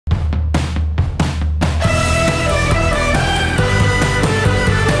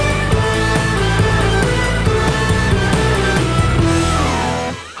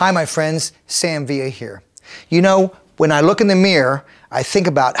Hi, my friends, Sam Villa here. You know, when I look in the mirror, I think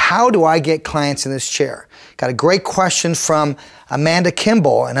about how do I get clients in this chair? Got a great question from Amanda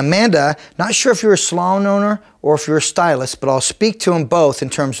Kimball. And Amanda, not sure if you're a salon owner or if you're a stylist, but I'll speak to them both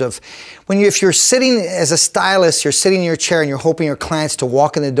in terms of if you're sitting as a stylist, you're sitting in your chair and you're hoping your clients to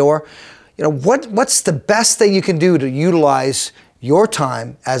walk in the door, you know, what's the best thing you can do to utilize your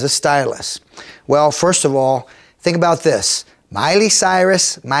time as a stylist? Well, first of all, think about this. Miley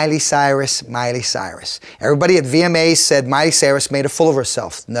Cyrus, Miley Cyrus, Miley Cyrus. Everybody at VMA said Miley Cyrus made a fool of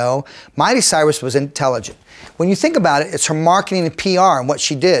herself. No, Miley Cyrus was intelligent. When you think about it, it's her marketing and PR and what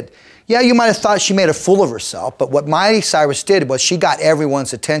she did. Yeah, you might have thought she made a fool of herself, but what Miley Cyrus did was she got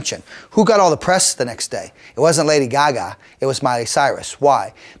everyone's attention. Who got all the press the next day? It wasn't Lady Gaga, it was Miley Cyrus.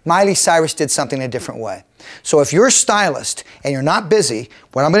 Why? Miley Cyrus did something a different way. So if you're a stylist and you're not busy,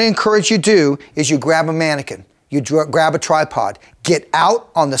 what I'm going to encourage you to do is you grab a mannequin. You grab a tripod, get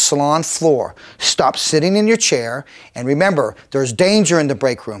out on the salon floor, stop sitting in your chair, and remember, there's danger in the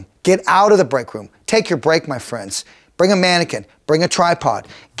break room. Get out of the break room. Take your break, my friends. Bring a mannequin, bring a tripod,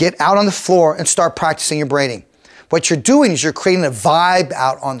 get out on the floor and start practicing your braiding. What you're doing is you're creating a vibe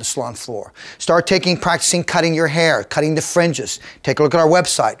out on the salon floor. Start practicing cutting your hair, cutting the fringes. Take a look at our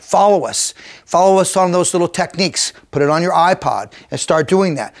website. Follow us. Follow us on those little techniques. Put it on your iPod and start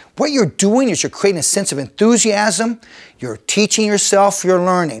doing that. What you're doing is you're creating a sense of enthusiasm. You're teaching yourself, you're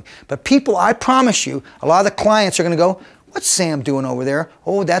learning. But people, I promise you, a lot of the clients are going to go, "What's Sam doing over there?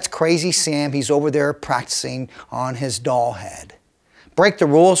 Oh, that's crazy Sam. He's over there practicing on his doll head." Break the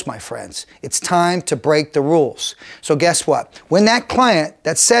rules, my friends. It's time to break the rules. So guess what? When that client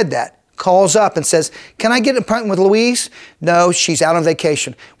that said that calls up and says, "Can I get an appointment with Louise?" No, she's out on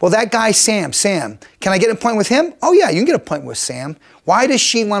vacation. Well, that guy, Sam, can I get an appointment with him? Oh yeah, you can get an appointment with Sam. Why does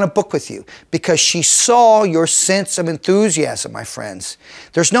she want to book with you? Because she saw your sense of enthusiasm, my friends.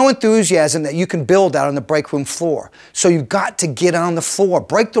 There's no enthusiasm that you can build out on the break room floor. So you've got to get on the floor,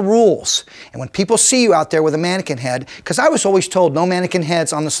 break the rules. And when people see you out there with a mannequin head, because I was always told no mannequin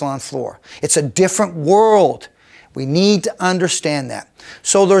heads on the salon floor. It's a different world. We need to understand that.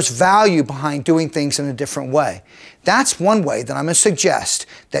 So there's value behind doing things in a different way. That's one way that I'm going to suggest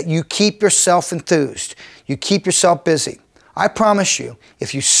that you keep yourself enthused. You keep yourself busy. I promise you,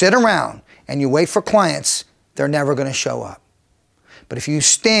 if you sit around and you wait for clients, they're never going to show up. But if you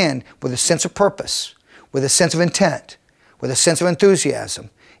stand with a sense of purpose, with a sense of intent, with a sense of enthusiasm,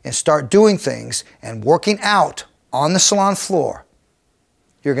 and start doing things and working out on the salon floor,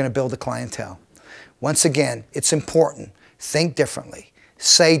 you're going to build a clientele. Once again, it's important. Think differently,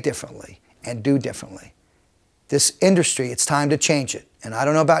 say differently, and do differently. This industry, it's time to change it. And I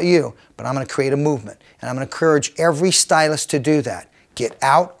don't know about you, but I'm going to create a movement. And I'm going to encourage every stylist to do that. Get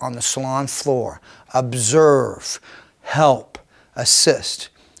out on the salon floor. Observe, help, assist.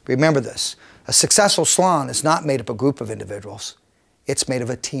 Remember this. A successful salon is not made up of a group of individuals. It's made of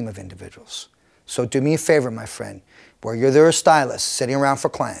a team of individuals. So do me a favor, my friend. Where you're a stylist sitting around for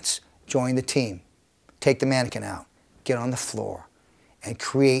clients, join the team. Take the mannequin out. Get on the floor. And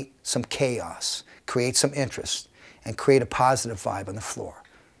create some chaos. Create some interest. And create a positive vibe on the floor.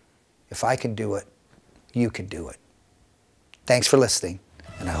 If I can do it, you can do it. Thanks for listening,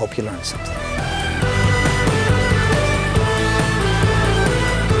 and I hope you learned something.